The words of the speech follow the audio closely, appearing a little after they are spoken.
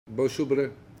Bo Subr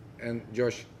and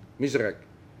Josh Mizerek.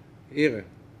 Heren,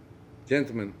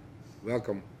 gentlemen,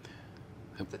 welcome.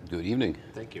 Good evening.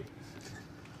 Thank you.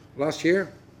 Last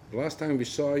year, the last time we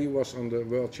saw you was on the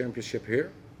World Championship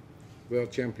here,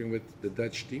 World Champion with the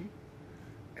Dutch team,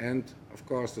 and of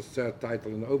course the third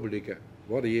title in the Oberliga.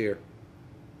 What a year!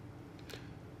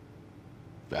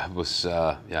 It was,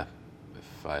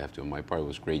 if I have to on my part, it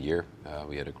was a great year.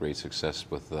 We had a great success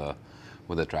with the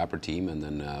Trapper team, and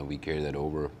then we carried that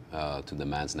over to the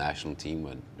men's national team.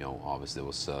 And obviously there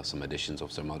was some additions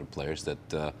of some other players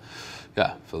that,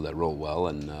 filled that role well,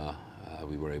 and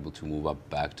we were able to move up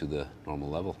back to the normal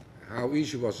level. How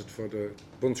easy was it for the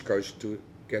bondscoach to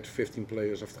get 15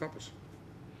 players of Trappers?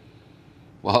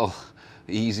 Well,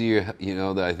 easier,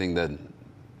 I think that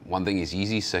one thing is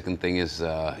easy. Second thing is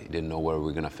he didn't know where we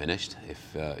were going to finish.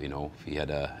 If if he had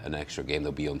an extra game,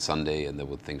 that'll be on Sunday, and then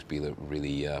would things be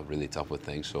really tough with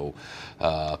things. So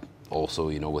also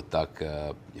with Duck,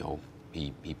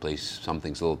 he plays some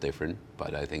things a little different,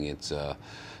 but I think it's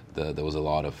there was a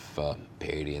lot of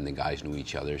parity, and the guys knew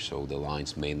each other, so the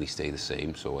lines mainly stay the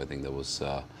same. So I think that was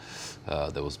a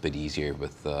bit easier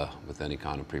with any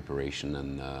kind of preparation,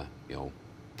 and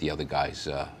the other guys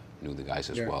knew the guys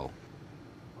as well.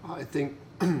 I think,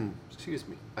 excuse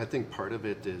me, I think part of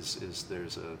it is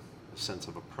there's a sense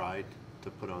of a pride to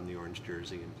put on the orange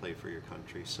jersey and play for your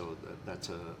country. So that's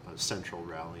a central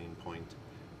rallying point.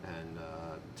 And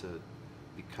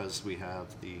because we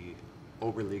have the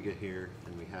Oberliga here,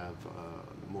 and we have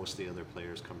most of the other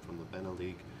players come from the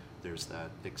Benelux, there's that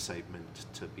excitement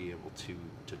to be able to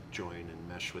join and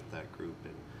mesh with that group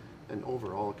and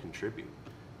overall contribute.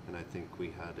 And I think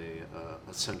we had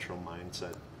a central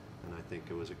mindset. And I think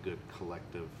it was a good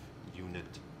collective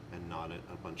unit and not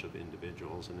a bunch of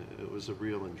individuals. And it was a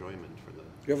real enjoyment for the...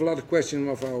 You have a lot of questions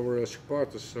of our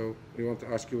supporters, so we want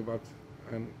to ask you about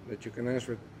that you can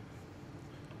answer it.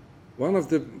 One of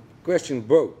the questions,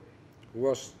 Bo, who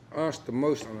was asked the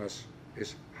most on us,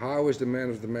 is how is the man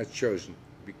of the match chosen?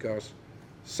 Because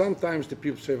sometimes the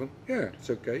people say, yeah, it's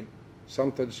okay.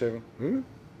 Sometimes they say,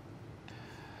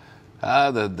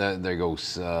 There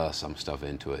goes some stuff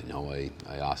into it.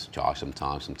 I asked Josh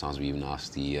sometimes we even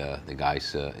ask the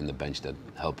guys in the bench that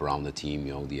help around the team,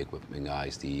 the equipment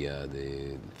guys, the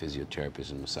physiotherapists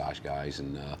and massage guys,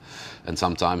 and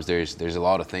sometimes there's a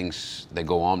lot of things that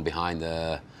go on behind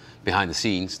the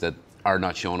scenes that are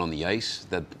not shown on the ice.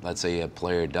 That, let's say, a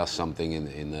player does something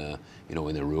in the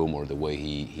room, or the way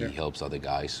he helps other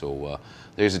guys. So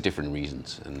there's different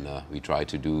reasons, and we try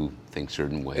to do things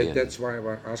certain way. And that's why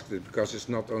I asked it, because it's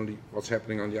not only what's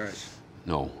happening on the ice.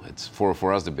 No, it's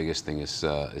for us the biggest thing is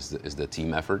the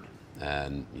team effort,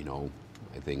 and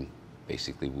I think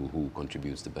basically who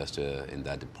contributes the best in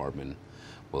that department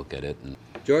will get it. And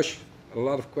Josh, a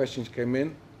lot of questions came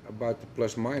in about the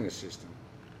plus-minus system.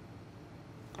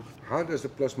 How does the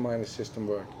plus-minus system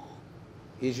work?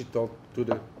 Easy talk to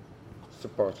the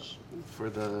supporters. For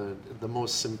the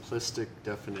most simplistic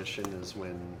definition is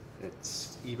when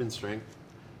it's even strength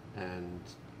and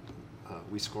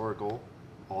we score a goal,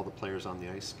 all the players on the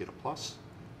ice get a plus,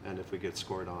 and if we get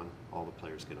scored on, all the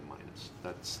players get a minus.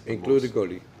 That's include the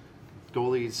goalie.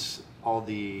 Goalies, all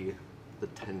the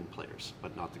 10 players,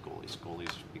 but not the goalies.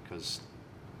 Goalies, because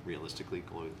realistically,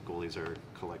 goalies are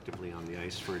collectively on the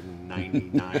ice for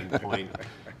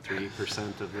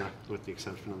 99.3% of with the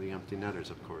exception of the empty netters,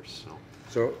 of course.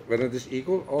 So when it is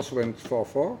equal, also when it's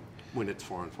 4-4? When it's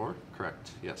 4-4,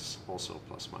 correct, yes, also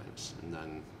plus minus.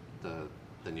 And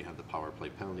then you have the power play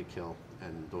penalty kill,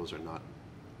 and those are not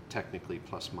technically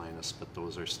plus minus, but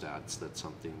those are stats. That's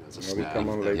something as a stat. We come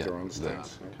on later on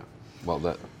stats. Okay.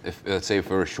 Well, if let's say if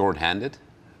we're short-handed,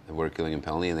 and we're killing a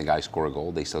penalty, and the guys score a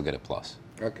goal, they still get a plus.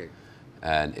 Okay.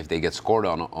 And if they get scored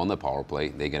on the power play,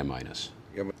 they get a minus.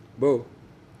 Yeah, but Bo,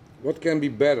 what can be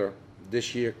better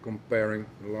this year comparing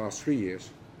the last 3 years?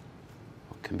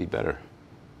 What can be better?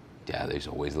 Yeah, there's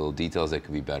always little details that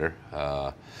could be better.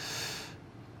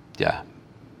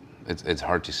 It's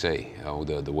hard to say.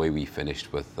 The way we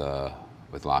finished with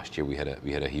last year, we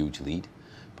had a huge lead,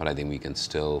 but I think we can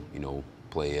still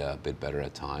play a bit better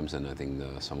at times, and I think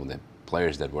some of the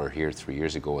players that were here 3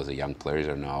 years ago as a young players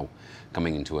are now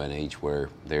coming into an age where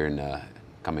they're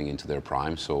coming into their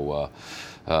prime. So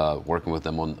working with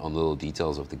them on little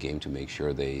details of the game to make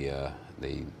sure they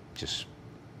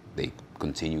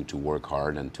continue to work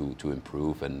hard and to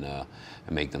improve and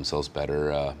make themselves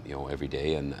better every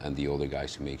day, and the older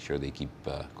guys to make sure they keep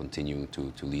continuing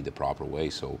to lead the proper way.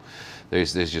 So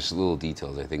there's just little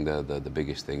details. I think the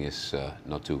biggest thing is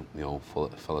not to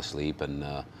fall asleep and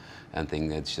think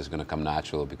that it's just going to come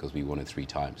natural because we won it 3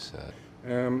 times.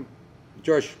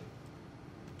 Josh,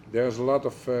 there's a lot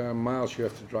of miles you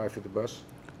have to drive with the bus.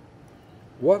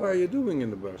 What are you doing in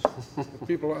the bus?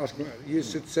 People ask me, you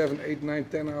sit 7, 8, 9,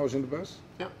 10 hours in the bus?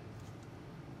 Yeah.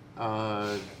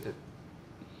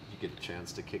 You get a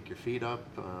chance to kick your feet up,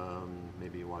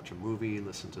 maybe you watch a movie,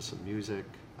 listen to some music.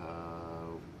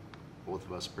 Both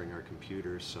of us bring our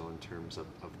computers, so in terms of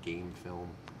game film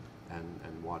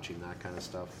and watching that kind of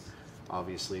stuff,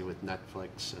 obviously with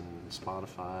Netflix and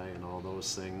Spotify and all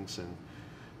those things,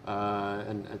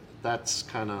 and that's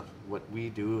kind of what we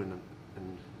do, and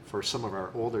for some of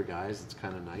our older guys, it's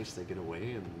kind of nice. They get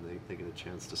away and they get a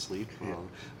chance to sleep,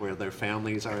 where their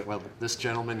families are. Well, this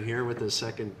gentleman here with his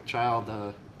second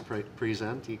child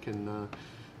present, he can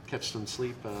catch some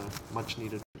sleep, much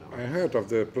needed. I heard of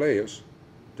the players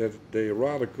that they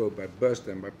rather go by bus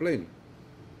than by plane.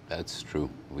 That's true.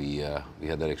 We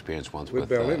had that experience once With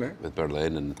Berlin, with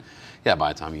Berlin, and yeah,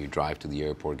 by the time you drive to the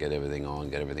airport, get everything on,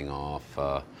 get everything off,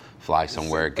 fly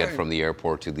somewhere, get from the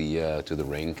airport to the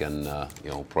rink, and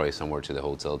probably somewhere to the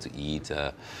hotel to eat,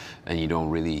 and you don't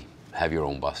really have your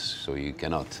own bus, so you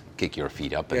cannot kick your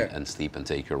feet up and sleep and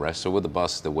take your rest. So with the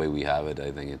bus, the way we have it,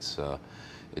 I think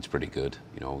it's pretty good.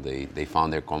 They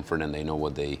found their comfort and they know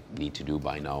what they need to do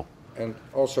by now. And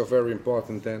also very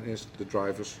important then is the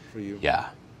drivers for you. Yeah.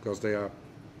 Because they are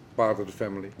part of the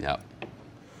family. Yeah.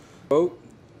 So,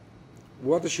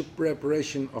 what is your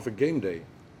preparation of a game day?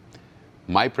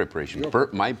 My preparation,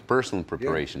 my personal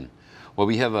preparation. Yeah. Well,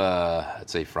 we have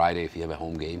let's say Friday, if you have a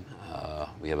home game,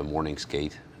 we have a morning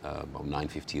skate, about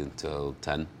 9:15 until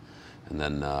 10. And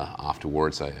then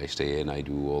afterwards, I stay in, I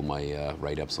do all my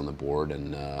write-ups on the board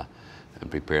and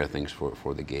prepare things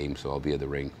for the game. So I'll be at the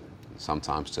rink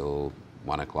sometimes till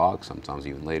 1 o'clock, sometimes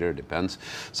even later, depends.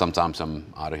 Sometimes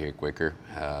I'm out of here quicker.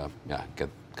 Get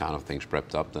kind of things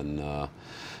prepped up, then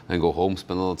go home,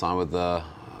 spend a little time with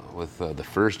the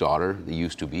first daughter. The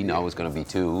used to be, now it's going to be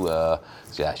 2. So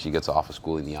yeah, she gets off of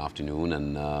school in the afternoon,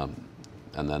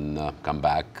 and then come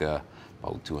back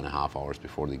about 2.5 hours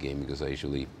before the game, because I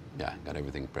usually got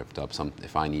everything prepped up.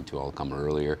 If I need to, I'll come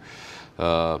earlier,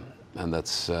 and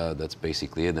that's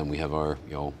basically it. Then we have our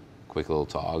quick little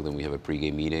talk. Then we have a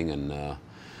pre-game meeting, and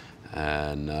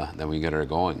then we get her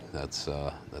going. That's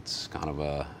kind of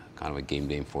a game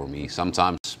day for me.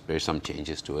 Sometimes there's some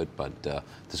changes to it, but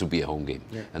this will be a home game.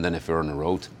 Yeah. And then if we're on the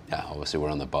road, obviously we're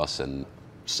on the bus. And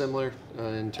similar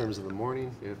in terms of the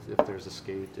morning. If there's a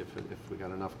skate, if we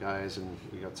got enough guys and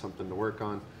we got something to work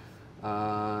on,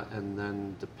 and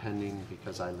then depending,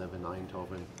 because I live in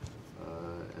Eindhoven,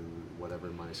 and whatever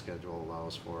my schedule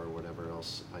allows for, whatever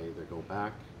else, I either go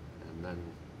back and then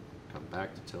come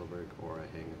back to Tilburg, or I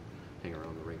hang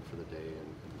around the rink for the day.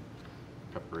 And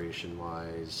preparation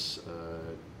wise,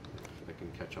 I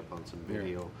can catch up on some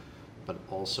video, but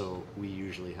also we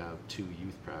usually have 2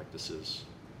 youth practices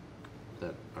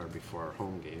that are before our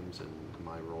home games, and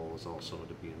my role is also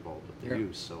to be involved with the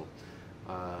youth. So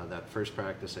that first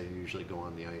practice, I usually go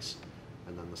on the ice,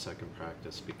 and then the second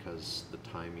practice, because the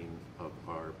timing of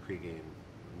our pregame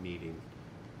meeting,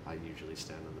 I usually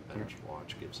stand on the bench,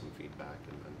 watch, give some feedback,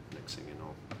 and then next thing you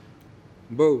know.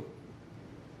 Bo,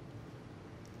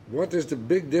 what is the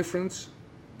big difference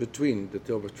between the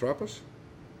Tilburg Trappers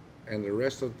and the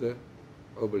rest of the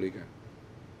Oberliga?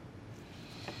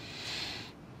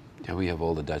 Yeah, we have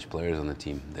all the Dutch players on the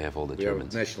team. They have all the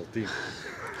Germans. We have a national team.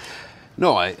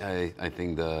 No, I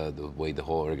think the way the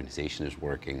whole organization is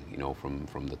working,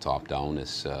 from the top down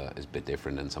is a bit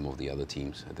different than some of the other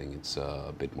teams. I think it's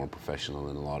a bit more professional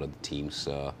in a lot of the teams,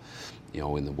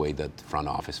 in the way that the front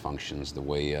office functions, the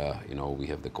way we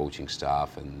have the coaching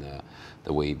staff, and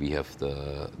the way we have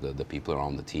the people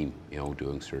around the team,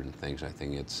 doing certain things. I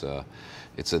think it's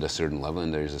at a certain level,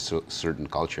 and there's a certain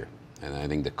culture, and I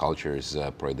think the culture is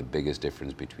probably the biggest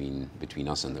difference between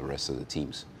us and the rest of the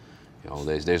teams.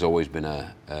 There's always been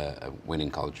a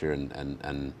winning culture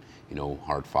and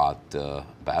hard-fought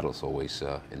battles always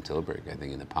in Tilburg. I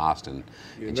think in the past, and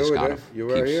it just kind of you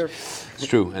were here. It's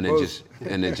true, and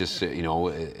it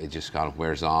just kind of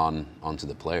wears onto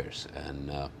the players.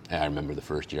 And I remember the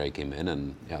first year I came in,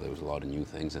 and there was a lot of new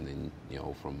things, and then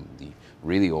from the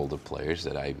really older players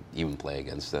that I even play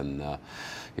against, and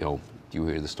you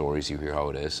hear the stories, you hear how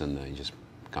it is, and you just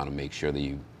kind of make sure that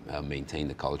you maintain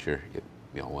the culture.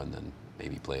 And then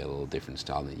maybe play a little different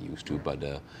style than you used to. But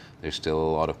there's still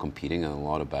a lot of competing and a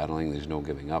lot of battling. There's no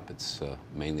giving up. It's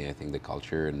mainly, I think, the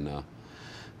culture, and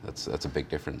that's a big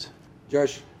difference.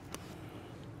 Josh,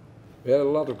 we had a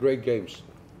lot of great games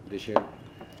this year.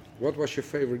 What was your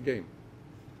favorite game?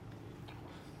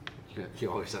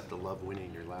 You always have to love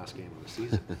winning your last game of the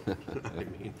season. I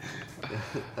mean,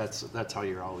 that's how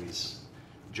you're always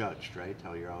judged, right?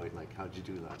 How you're always like, how'd you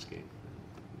do last game?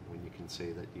 you can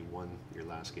say that you won your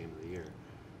last game of the year.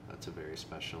 That's a very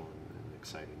special and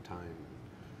exciting time.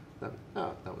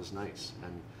 That was nice.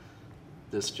 And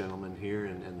this gentleman here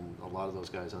and a lot of those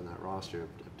guys on that roster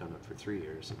have done it for 3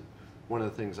 years. And one of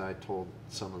the things I told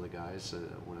some of the guys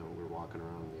when we were walking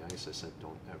around on the ice, I said,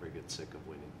 don't ever get sick of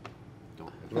winning.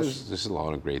 Don't. There's a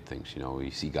lot of great things, you know.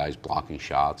 You see guys blocking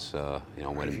shots, you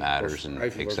know, when it matters, and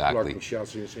Ivy was exactly. blocking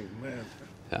shots, and you think, man.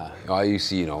 Yeah, you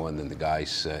see, you know, and then the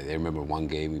guys. I remember one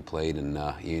game we played, and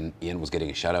Ian was getting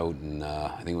a shutout, and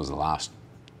I think it was the last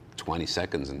 20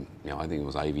 seconds, and you know, I think it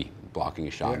was Ivy blocking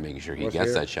a shot, making sure he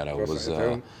gets that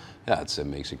shutout. It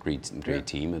makes a great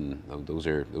team, and those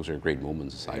are great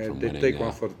moments aside from they winning. They take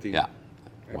one for the team. Yeah,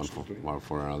 absolutely. one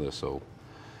for another. So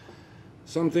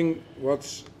something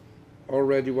what's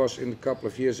already was in a couple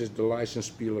of years is the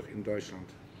Leistungsspieler in Deutschland.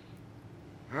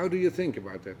 How do you think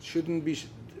about that? Shouldn't it be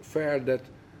fair that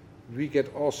we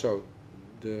get also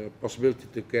the possibility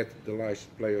to get the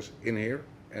licensed players in here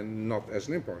and not as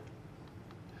an import?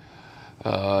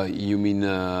 You mean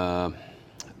to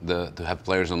have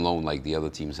players on loan like the other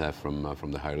teams have from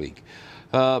the higher league?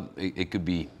 It could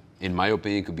be, in my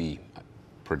opinion, it could be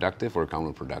productive or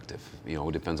counterproductive. You know,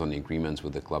 it depends on the agreements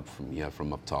with the club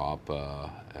from up top.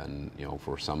 And you know,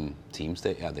 for some teams,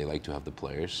 they like to have the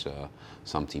players.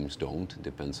 Some teams don't. It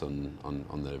depends on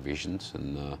the divisions.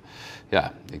 And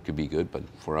it could be good. But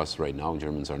for us right now,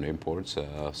 Germans are imports.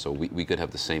 So we could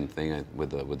have the same thing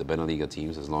with the Beneliga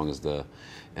teams as long as the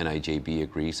NIJB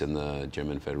agrees and the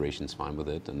German Federation's fine with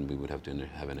it. And we would have to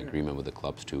have an agreement with the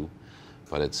clubs too.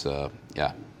 But it's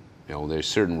you know, there's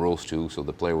certain rules too, so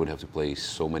the player would have to play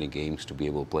so many games to be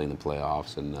able to play in the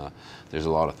playoffs, and there's a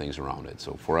lot of things around it.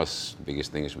 So for us, the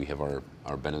biggest thing is we have our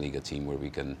Beneliga team where we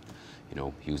can, you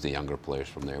know, use the younger players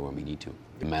from there when we need to.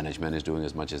 The management is doing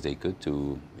as much as they could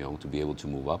to, you know, to be able to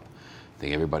move up. I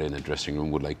think everybody in the dressing room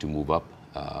would like to move up.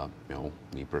 You know,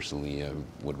 me personally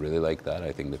would really like that.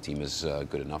 I think the team is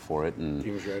good enough for it, and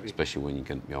especially when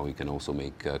you can also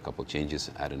make a couple of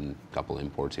changes, add in a couple of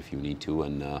imports if you need to,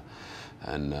 and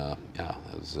that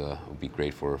would be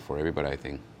great for everybody, I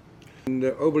think. In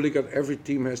the Oberliga, every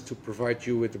team has to provide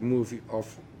you with a movie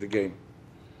of the game.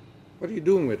 What are you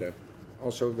doing with that?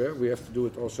 Also, there we have to do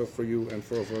it also for you and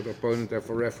for the opponent and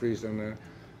for referees and.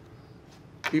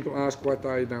 People ask what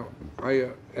are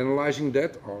you analyzing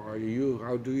that, or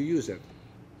how do you use that?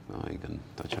 You can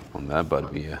touch up on that,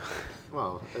 but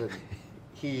well,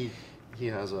 he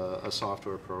has a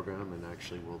software program, and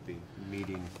actually we'll be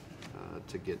meeting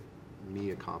to get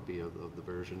me a copy of the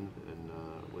version and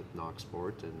with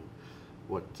Knoxport. And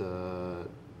what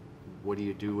do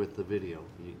you do with the video?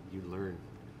 You learn.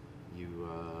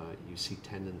 You see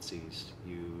tendencies.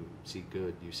 You see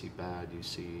good. You see bad. You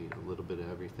see a little bit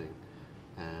of everything.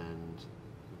 And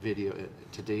video,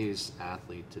 today's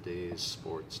athlete, today's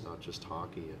sports, not just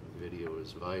hockey, video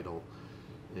is vital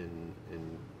in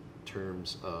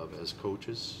terms of, as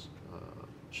coaches,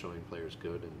 showing players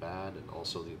good and bad, and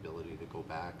also the ability to go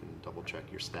back and double check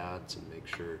your stats and make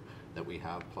sure that we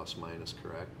have plus minus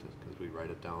correct, because we write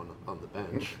it down on the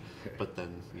bench, but then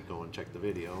you go and check the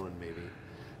video and maybe,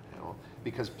 you know,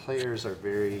 because players are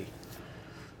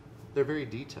they're very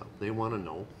detailed. They want to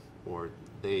know, or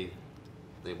they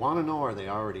want to know, or they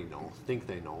already know, think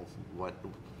they know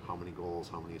how many goals,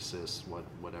 how many assists,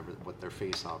 what their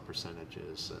face-off percentage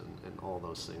is, and all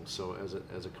those things. So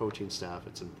as a coaching staff,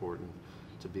 it's important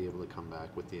to be able to come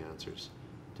back with the answers,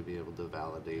 to be able to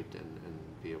validate and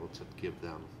be able to give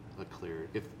them a clear,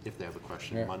 if they have a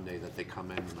question Monday, that they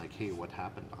come in and like, hey, what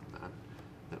happened on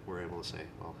that we're able to say,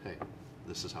 well, hey,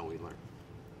 this is how we learn.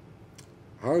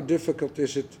 How difficult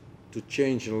is it to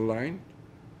change a line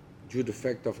due to the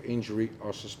fact of injury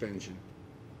or suspension?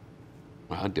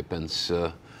 Well, it depends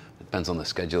on the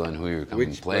schedule and who you're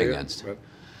coming to play against. I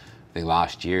think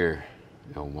last year,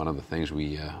 you know, one of the things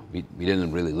we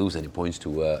didn't really lose any points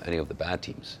to any of the bad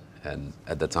teams. And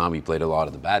at the time we played a lot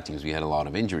of the bad teams, we had a lot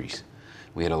of injuries.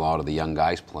 We had a lot of the young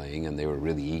guys playing, and they were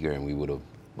really eager, and we would have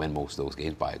won most of those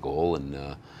games by a goal. And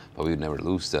but we would never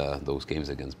lose those games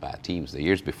against bad teams. The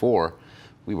years before,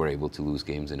 we were able to lose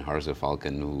games in Harzer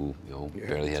Falcon, who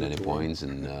barely had any points,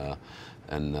 and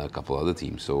a couple other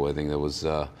teams. So I think that was,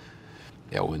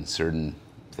 in certain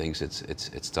things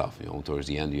it's tough. You know, towards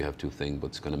the end you have to think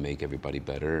what's going to make everybody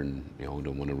better, and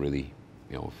don't want to really,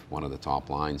 if one of the top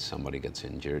lines somebody gets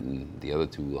injured, and the other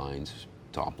two lines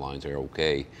top lines are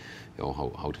okay, you know,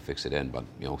 how to fix it in. But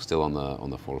you know, still on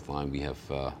the fourth line, we have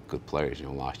good players. You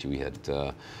know, last year we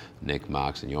had Nick,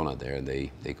 Max, and Jona there, and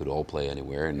they could all play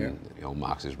anywhere. And you know,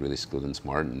 Max is really skilled and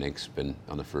smart, and Nick's been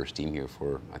on the first team here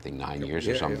for I think 9 years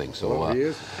or something. Yeah. So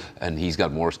Years. and he's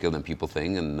got more skill than people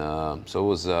think. And so it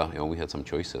was you know, we had some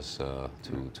choices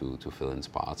to fill in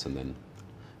spots, and then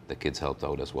the kids helped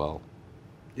out as well.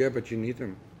 Yeah, but you need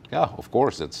them. Yeah, of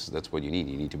course, that's what you need.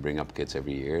 You need to bring up kids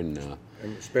every year, and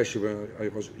especially when I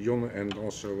was Jonne and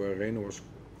also Reno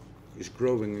is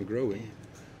growing and growing.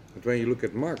 But when you look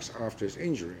at Max after his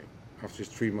injury, after his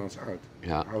 3 months out,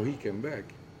 Yeah. how he came back.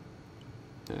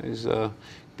 yeah, he's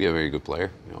be a very good player.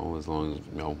 You know, as long as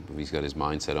you know if he's got his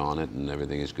mindset on it and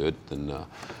everything is good, then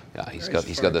yeah, he's Yeah, got he's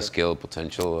he's got the fine. skill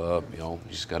potential. You know,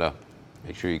 you just gotta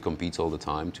make sure he competes all the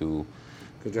time to.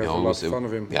 Because You there's know, a lot of fun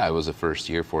of him. Yeah, it was the first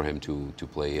year for him to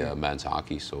play men's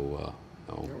hockey. So,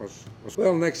 you know, That was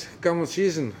well, next coming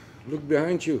season, look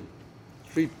behind you.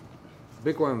 3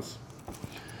 big ones.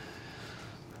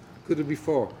 Could it be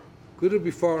 4? Could it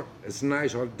be 4? It's a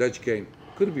nice hot Dutch game.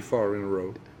 Could it be 4 in a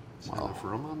row? Is there enough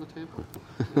room on the table?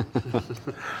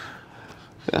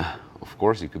 yeah, of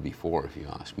course it could be 4 if you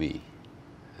ask me.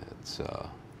 It's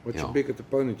What's you your know, biggest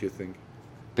opponent, you think?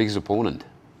 biggest opponent.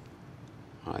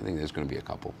 I think there's going to be a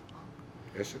couple.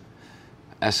 Yes.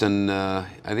 Essen, I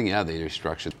think yeah, they're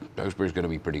structured. Duisburg's going to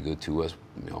be pretty good too. As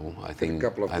you know, I A think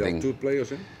couple of I them think 2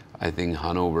 players in. I think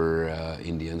Hanover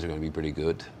Indians are going to be pretty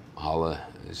good. Halle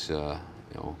is you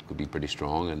know, could be pretty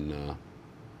strong, and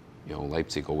you know,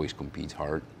 Leipzig always competes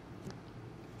hard.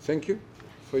 Thank you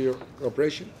for your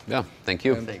cooperation. Yeah, thank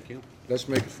you. And Thank you. let's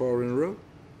make it 4 in a row.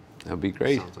 That'd be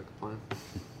great. Sounds like a plan.